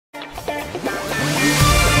Hey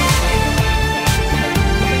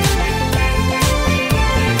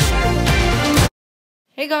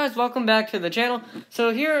guys, welcome back to the channel. So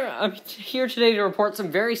I'm here today to report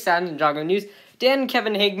some very sad Ninjago news. Dan and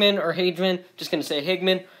Kevin Hageman, just gonna say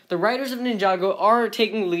Hageman, the writers of Ninjago are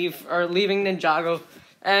leaving Ninjago.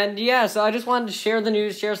 And yeah, so I just wanted to share the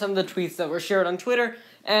news, share some of the tweets that were shared on Twitter,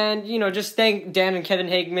 and just thank Dan and Kevin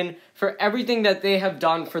Hageman for everything that they have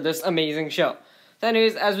done for this amazing show. So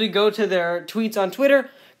anyways, as we go to their tweets on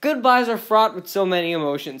Twitter, goodbyes are fraught with so many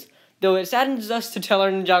emotions. Though it saddens us to tell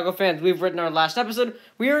our Ninjago fans we've written our last episode,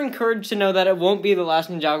 we are encouraged to know that it won't be the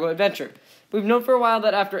last Ninjago adventure. We've known for a while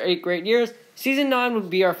that after 8 great years, Season 9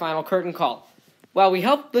 would be our final curtain call. While we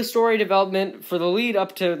helped the story development for the lead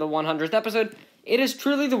up to the 100th episode, it is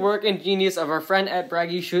truly the work and genius of our friend at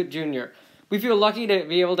Braggy Shoot Jr. We feel lucky to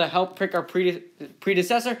be able to help pick our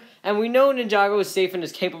predecessor, and we know Ninjago is safe in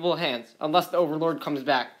his capable hands, unless the Overlord comes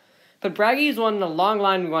back. But Braggy is one in a long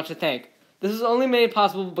line we want to thank. This is only made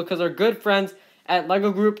possible because our good friends at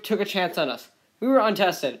LEGO Group took a chance on us. We were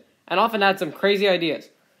untested, and often had some crazy ideas.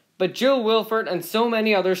 But Jill Wilford and so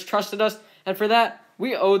many others trusted us, and for that,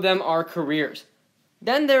 we owe them our careers.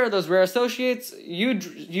 Then there are those rare associates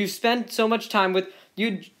you spend so much time with,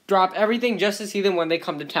 you drop everything just to see them when they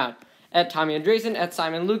come to town. At Tommy Andresen, at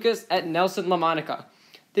Simon Lucas, at Nelson LaMonica.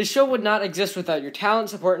 This show would not exist without your talent,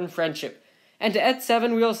 support, and friendship. And to at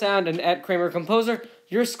 7 Wheel Sound and at Kramer Composer,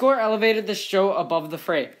 your score elevated the show above the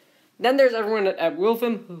fray. Then there's everyone at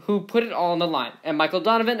Wilfim who put it all on the line, and Michael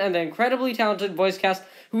Donovan and the incredibly talented voice cast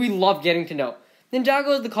who we love getting to know.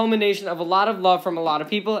 Ninjago is the culmination of a lot of love from a lot of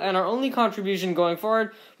people, and our only contribution going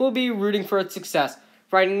forward will be rooting for its success.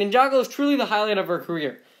 Writing Ninjago is truly the highlight of our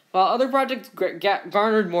career. While other projects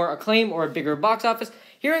garnered more acclaim or a bigger box office,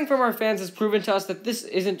 hearing from our fans has proven to us that this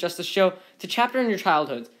isn't just a show, it's a chapter in your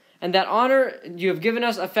childhoods, and that honor you have given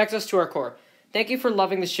us affects us to our core. Thank you for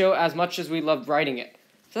loving the show as much as we loved writing it.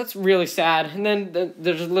 So that's really sad. And then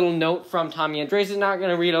there's a little note from Tommy Andresen. Not going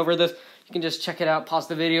to read over this. You can just check it out, pause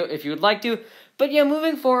the video if you would like to. But yeah,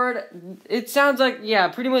 moving forward, it sounds like, yeah,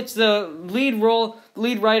 pretty much the lead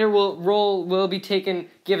writer role will be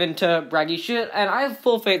given to Braggy Shoot, and I have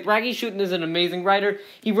full faith. Braggy Shoot is an amazing writer.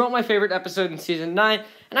 He wrote my favorite episode in Season 9,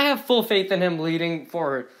 and I have full faith in him leading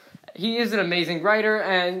forward. He is an amazing writer,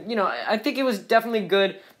 and, I think it was definitely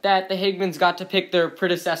good that the Hagemans got to pick their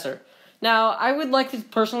predecessor. Now, I would like to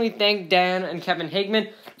personally thank Dan and Kevin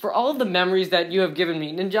Hageman for all of the memories that you have given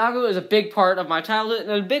me. Ninjago is a big part of my childhood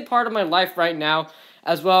and a big part of my life right now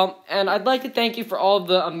as well, and I'd like to thank you for all of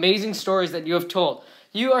the amazing stories that you have told.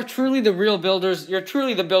 You are truly the real builders. You're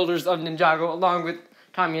truly the builders of Ninjago, along with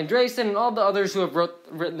Tommy Andresen and all the others who have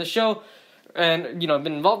written the show and,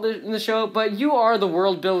 been involved in the show, but you are the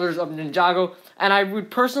world builders of Ninjago, and I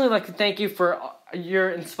would personally like to thank you for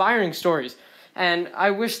your inspiring stories, and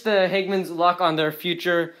I wish the Hagemans luck on their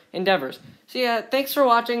future endeavors. So yeah, thanks for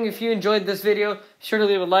watching. If you enjoyed this video, be sure to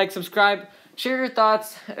leave a like, subscribe, share your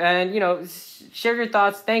thoughts, and, share your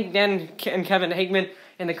thoughts. Thank Dan and Kevin Hageman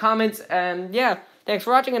in the comments, and yeah, thanks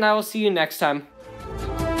for watching, and I will see you next time.